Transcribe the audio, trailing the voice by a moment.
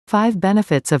5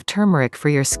 benefits of turmeric for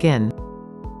your skin.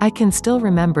 I can still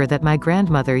remember that my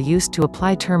grandmother used to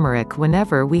apply turmeric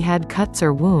whenever we had cuts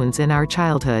or wounds in our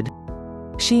childhood.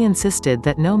 She insisted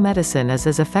that no medicine is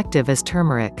as effective as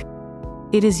turmeric.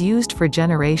 It is used for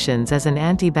generations as an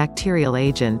antibacterial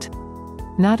agent.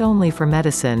 Not only for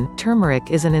medicine,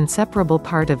 turmeric is an inseparable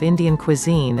part of Indian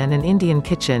cuisine, and an Indian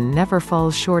kitchen never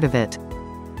falls short of it.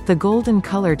 The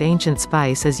golden-colored ancient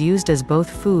spice is used as both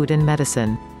food and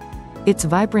medicine. Its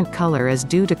vibrant color is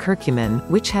due to curcumin,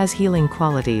 which has healing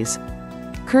qualities.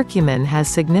 Curcumin has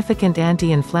significant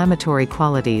anti-inflammatory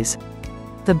qualities.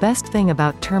 The best thing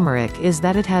about turmeric is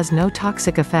that it has no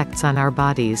toxic effects on our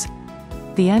bodies.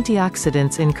 The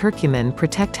antioxidants in curcumin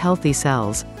protect healthy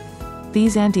cells.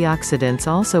 These antioxidants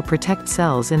also protect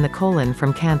cells in the colon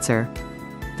from cancer.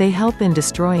 They help in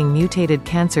destroying mutated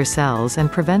cancer cells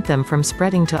and prevent them from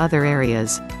spreading to other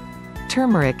areas.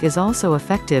 Turmeric is also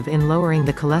effective in lowering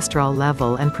the cholesterol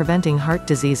level and preventing heart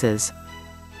diseases.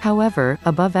 However,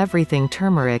 above everything,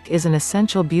 turmeric is an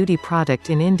essential beauty product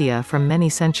in India from many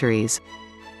centuries.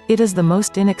 It is the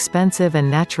most inexpensive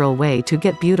and natural way to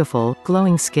get beautiful,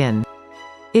 glowing skin.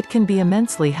 It can be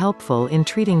immensely helpful in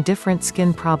treating different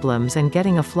skin problems and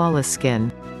getting a flawless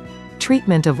skin.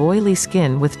 Treatment of oily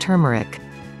skin with turmeric.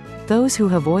 Those who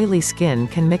have oily skin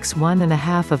can mix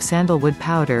 1½ of sandalwood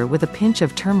powder with a pinch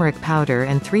of turmeric powder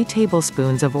and 3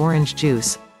 tablespoons of orange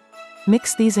juice.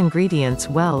 Mix these ingredients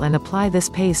well and apply this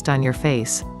paste on your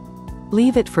face.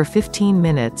 Leave it for 15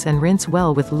 minutes and rinse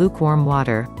well with lukewarm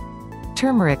water.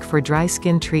 Turmeric for dry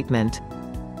skin treatment.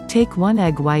 Take 1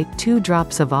 egg white, 2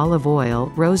 drops of olive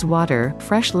oil, rose water,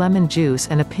 fresh lemon juice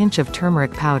and a pinch of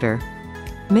turmeric powder.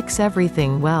 Mix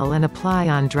everything well and apply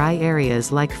on dry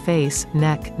areas like face,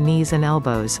 neck, knees and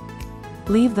elbows.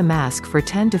 Leave the mask for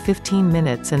 10 to 15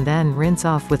 minutes and then rinse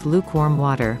off with lukewarm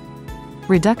water.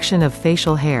 Reduction of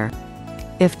facial hair.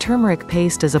 If turmeric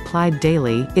paste is applied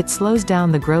daily, it slows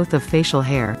down the growth of facial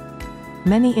hair.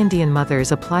 Many Indian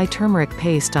mothers apply turmeric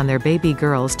paste on their baby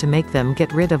girls to make them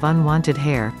get rid of unwanted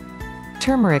hair.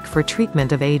 Turmeric for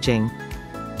treatment of aging.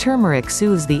 Turmeric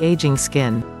soothes the aging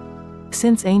skin.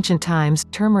 Since ancient times,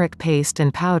 turmeric paste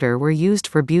and powder were used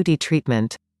for beauty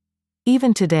treatment.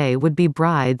 Even today would-be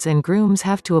brides and grooms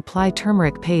have to apply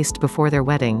turmeric paste before their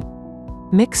wedding.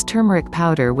 Mix turmeric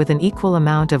powder with an equal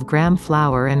amount of gram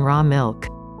flour and raw milk.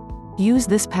 Use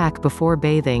this pack before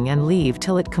bathing and leave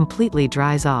till it completely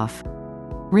dries off.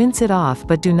 Rinse it off,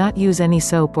 but do not use any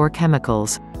soap or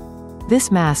chemicals.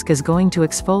 This mask is going to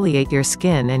exfoliate your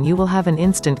skin and you will have an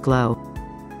instant glow.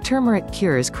 Turmeric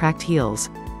cures cracked heels.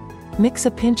 Mix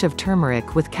a pinch of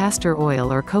turmeric with castor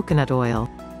oil or coconut oil.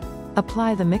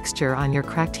 Apply the mixture on your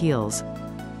cracked heels.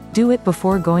 Do it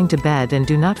before going to bed and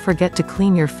do not forget to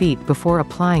clean your feet before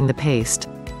applying the paste.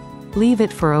 Leave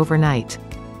it for overnight.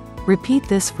 Repeat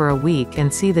this for a week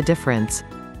and see the difference.